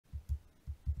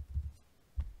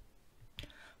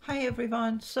Hi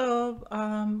everyone.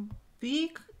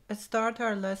 We start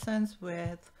our lessons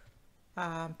with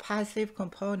passive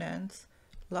components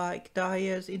like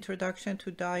diodes, introduction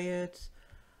to diodes,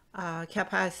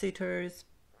 capacitors,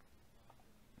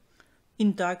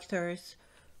 inductors,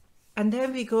 and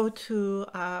then we go to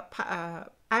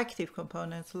active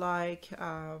components like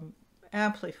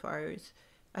amplifiers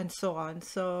and so on.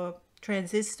 So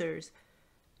transistors.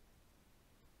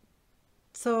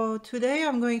 So today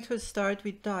I'm going to start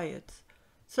with diodes.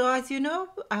 So as you know,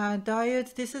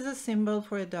 diodes, this is a symbol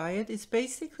for a diode. It's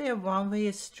basically a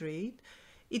one-way street.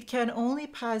 It can only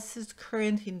pass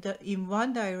current in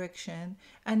one direction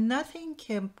and nothing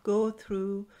can go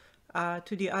through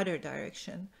to the other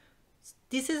direction.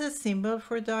 This is a symbol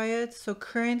for diodes, so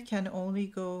current can only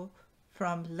go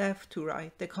from left to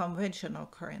right, the conventional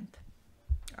current.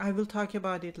 I will talk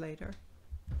about it later.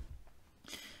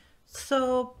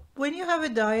 So when you have a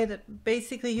diode,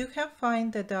 basically you can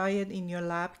find the diode in your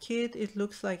lab kit. It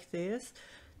looks like this.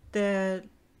 The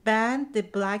band, the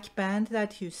black band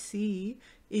that you see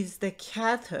is the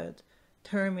cathode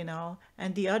terminal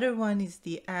and the other one is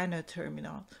the anode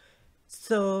terminal.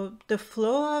 So the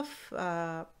flow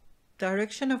of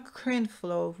direction of current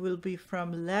flow will be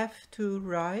from left to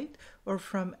right or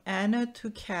from anode to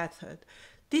cathode.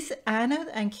 This anode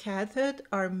and cathode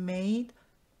are made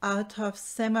out of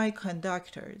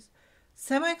semiconductors.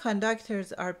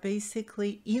 Semiconductors are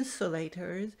basically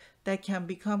insulators that can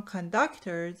become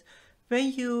conductors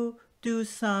when you do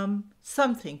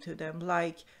something to them,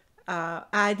 like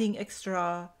adding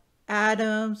extra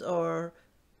atoms or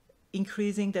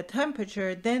increasing the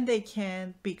temperature, then they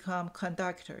can become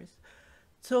conductors.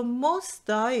 So most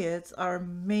diodes are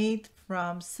made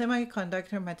from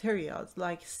semiconductor materials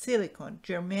like silicon,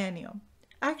 germanium.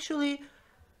 Actually,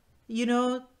 you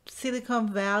know,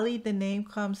 Silicon Valley, the name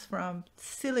comes from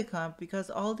silicon because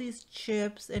all these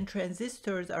chips and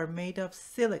transistors are made of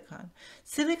silicon.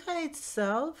 Silicon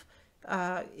itself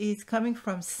is coming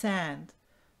from sand,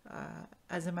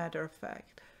 as a matter of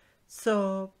fact.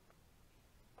 So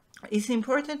it's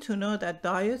important to know that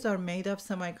diodes are made of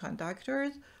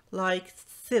semiconductors like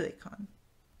silicon.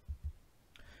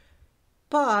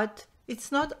 But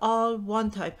it's not all one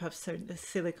type of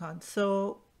silicon.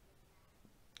 So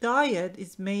diode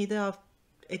is made of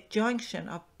a junction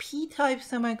of p-type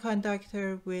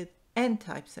semiconductor with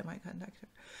n-type semiconductor.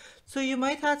 So you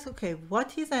might ask, okay,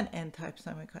 what is an n-type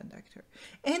semiconductor?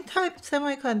 N-type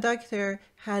semiconductor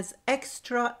has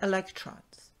extra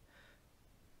electrons.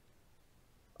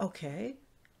 Okay,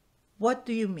 what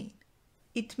do you mean?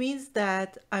 It means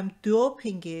that I'm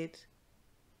doping it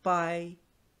by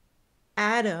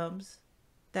atoms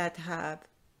that have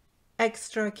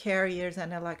extra carriers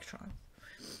and electrons.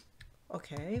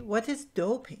 Okay, what is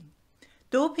doping?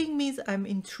 Doping means I'm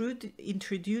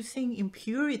introducing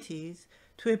impurities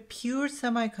to a pure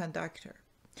semiconductor.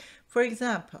 For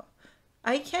example,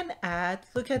 I can add,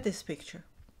 look at this picture.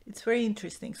 It's very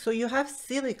interesting. So you have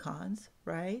silicons,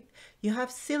 right? You have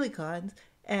silicons,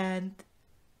 and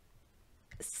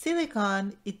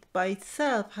silicon it by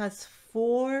itself has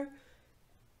four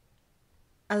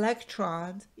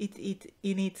electrons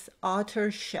in its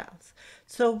outer shells.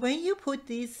 So when you put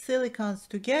these silicons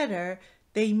together,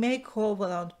 they make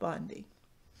covalent bonding.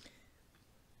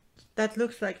 That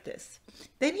looks like this.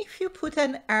 Then if you put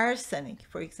an arsenic,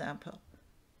 for example,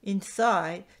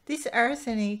 inside, this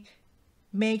arsenic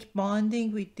make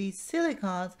bonding with these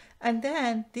silicons, and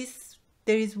then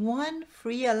there is one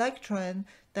free electron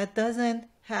that doesn't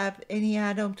have any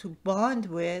atom to bond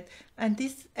with, and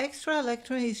this extra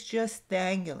electron is just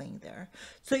dangling there.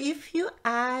 So if you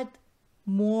add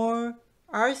more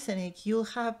arsenic, you'll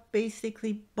have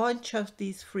basically bunch of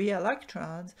these free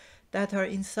electrons that are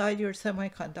inside your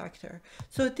semiconductor.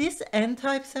 So this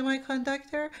n-type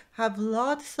semiconductor have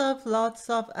lots of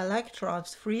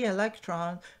electrons, free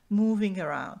electrons moving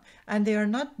around, and they are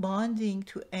not bonding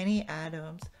to any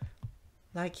atoms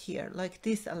like here, like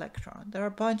this electron. There are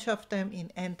a bunch of them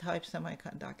in n-type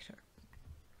semiconductor.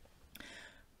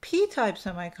 P-type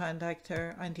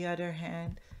semiconductor, on the other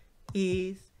hand,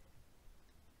 is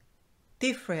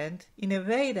different in a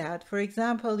way that, for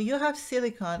example, you have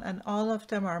silicon and all of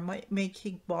them are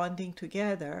making bonding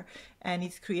together and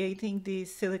it's creating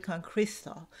this silicon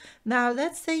crystal. Now,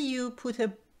 let's say you put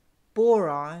a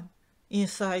boron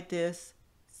inside this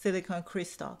silicon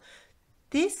crystal.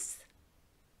 This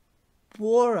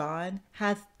boron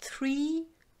has 3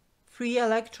 free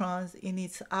electrons in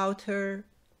its outer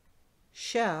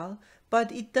shell,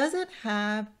 but it doesn't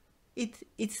have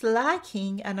it's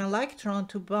lacking an electron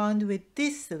to bond with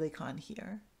this silicon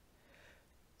here.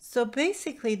 So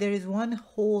basically there is one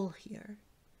hole here.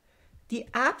 The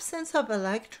absence of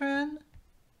electron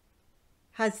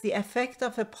has the effect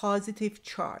of a positive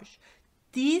charge.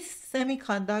 This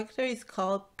semiconductor is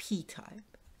called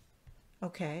p-type.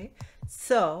 Okay,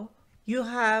 so you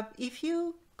have, if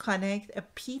you connect a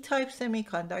p-type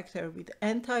semiconductor with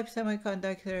n-type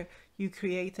semiconductor, you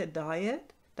create a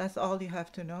diode. That's all you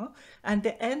have to know. And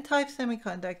the n-type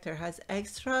semiconductor has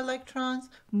extra electrons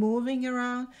moving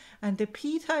around, and the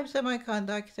p-type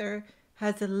semiconductor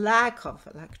has a lack of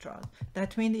electrons.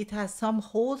 That means it has some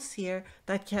holes here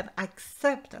that can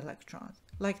accept electrons,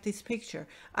 like this picture.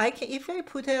 If I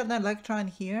put an electron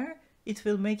here, it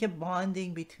will make a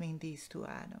bonding between these two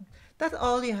atoms. That's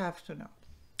all you have to know.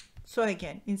 So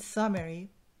again, in summary,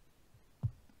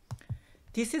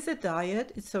 this is a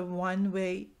diode. It's a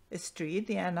one-way street.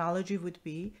 The analogy would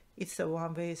be it's a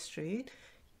one-way street.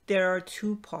 There are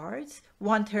two parts.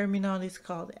 One terminal is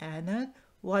called anode.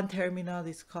 One terminal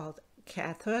is called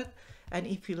cathode. And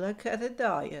if you look at a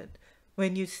diode,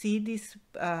 when you see this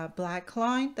black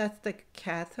line, that's the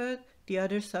cathode. The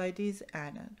other side is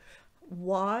anode.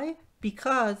 Why?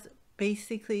 Because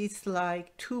basically it's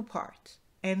like two parts.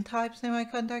 N-type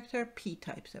semiconductor,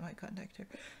 P-type semiconductor.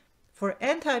 For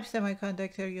N-type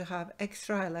semiconductor, you have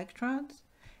extra electrons.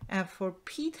 And for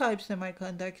P-type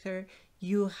semiconductor,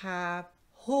 you have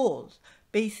holes.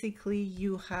 Basically,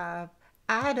 you have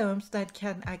atoms that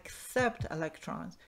can accept electrons.